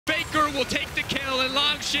Effort will take the kill, and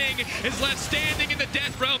Longxing is left standing in the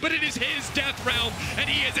death realm, but it is his death realm, and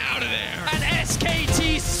he is out of there. And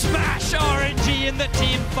SKT smash RNG in the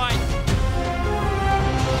team fight.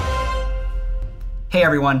 Hey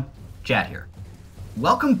everyone, Jatt here.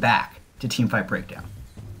 Welcome back to Teamfight Breakdown.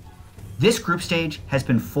 This group stage has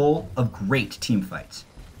been full of great team fights.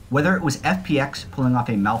 Whether it was FPX pulling off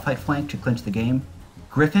a Malphite flank to clinch the game,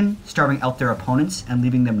 Griffin starving out their opponents and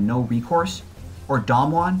leaving them no recourse, or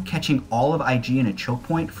Damwon catching all of IG in a choke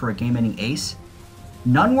point for a game-ending ace,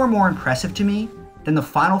 none were more impressive to me than the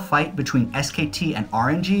final fight between SKT and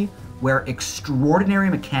RNG, where extraordinary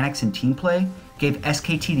mechanics and team play gave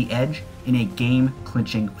SKT the edge in a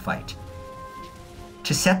game-clinching fight.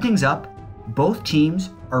 To set things up, both teams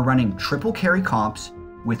are running triple carry comps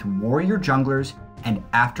with warrior junglers and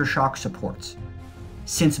aftershock supports.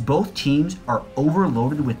 Since both teams are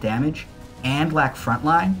overloaded with damage and lack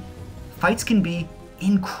frontline, fights can be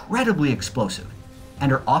incredibly explosive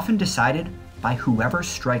and are often decided by whoever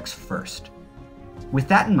strikes first. With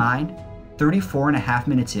that in mind, 34.5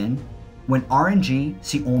 minutes in, when RNG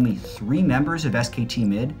see only 3 members of SKT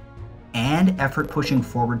mid and Effort pushing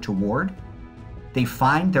forward to ward, they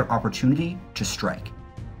find their opportunity to strike.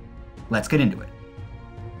 Let's get into it.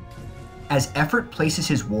 As Effort places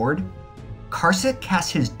his ward, Karsa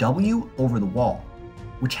casts his W over the wall,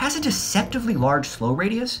 which has a deceptively large slow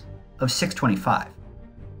radius of 625.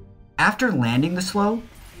 After landing the slow,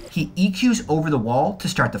 he EQs over the wall to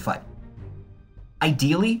start the fight.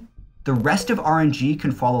 Ideally, the rest of RNG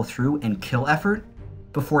can follow through and kill Effort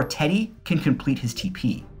before Teddy can complete his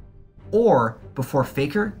TP, or before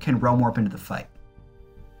Faker can realm warp into the fight.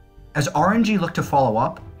 As RNG look to follow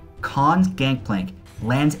up, Khan's Gangplank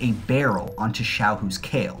lands a barrel onto Xiaohu's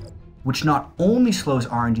Kale, which not only slows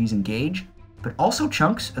RNG's engage, but also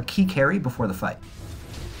chunks a key carry before the fight.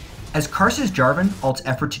 As Karsa's Jarvan ults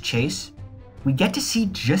Effort to chase, we get to see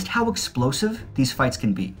just how explosive these fights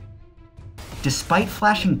can be. Despite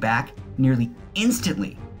flashing back nearly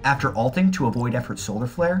instantly after ulting to avoid Effort's Solar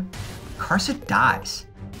Flare, Karsa dies.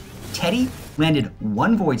 Teddy landed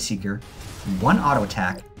 1 Void Seeker, 1 auto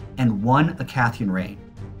attack, and 1 Acathian Rain.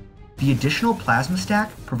 The additional plasma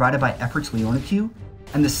stack provided by Effort's Leona Q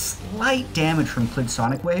and the slight damage from Klid's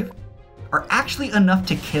Sonic Wave are actually enough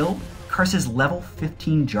to kill Karsa's level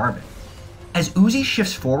 15 Jarvan. As Uzi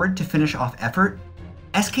shifts forward to finish off Effort,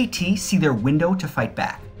 SKT see their window to fight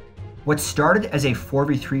back. What started as a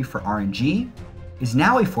 4v3 for RNG is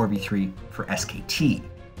now a 4v3 for SKT,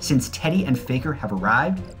 since Teddy and Faker have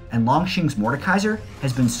arrived and Longxing's Mordekaiser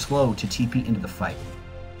has been slow to TP into the fight.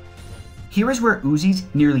 Here is where Uzi's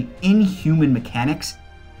nearly inhuman mechanics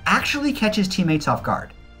actually catches teammates off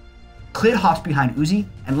guard. Klid hops behind Uzi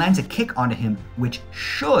and lands a kick onto him, which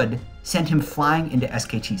should send him flying into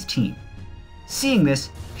SKT's team. Seeing this,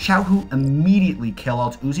 Xiaohu immediately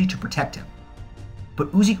kill-outs Uzi to protect him.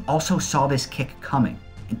 But Uzi also saw this kick coming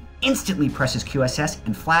and instantly presses QSS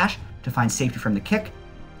and Flash to find safety from the kick,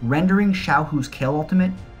 rendering Xiaohu's Kale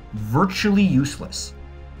ultimate virtually useless.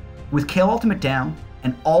 With Kale ultimate down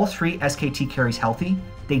and all 3 SKT carries healthy,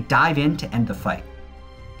 they dive in to end the fight.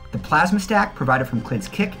 The plasma stack provided from Klid's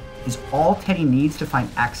kick is all Teddy needs to find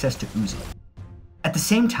access to Uzi. At the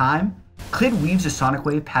same time, Klid weaves a Sonic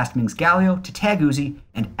Wave past Ming's Galio to tag Uzi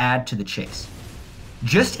and add to the chase.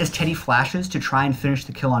 Just as Teddy flashes to try and finish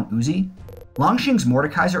the kill on Uzi, Longxing's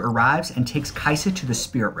Mordekaiser arrives and takes Kaisa to the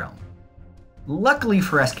Spirit Realm. Luckily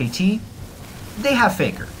for SKT, they have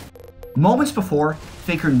Faker. Moments before,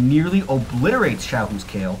 Faker nearly obliterates Xiaohu's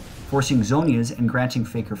Kale, forcing Zhonya's and granting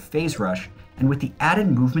Faker Phase Rush, and with the added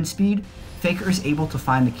movement speed, Faker is able to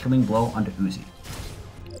find the killing blow onto Uzi.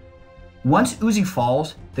 Once Uzi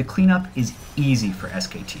falls, the cleanup is easy for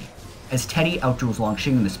SKT, as Teddy outduels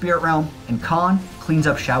Longxing in the Spirit Realm, and Khan cleans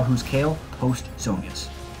up Xiaohu's Kale post-Zhonya's.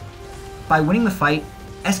 By winning the fight,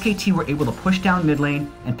 SKT were able to push down mid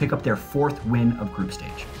lane and pick up their 4th win of group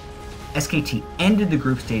stage. SKT ended the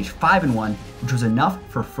group stage 5-1, which was enough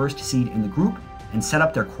for first seed in the group and set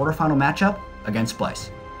up their quarterfinal matchup against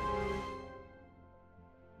Splice.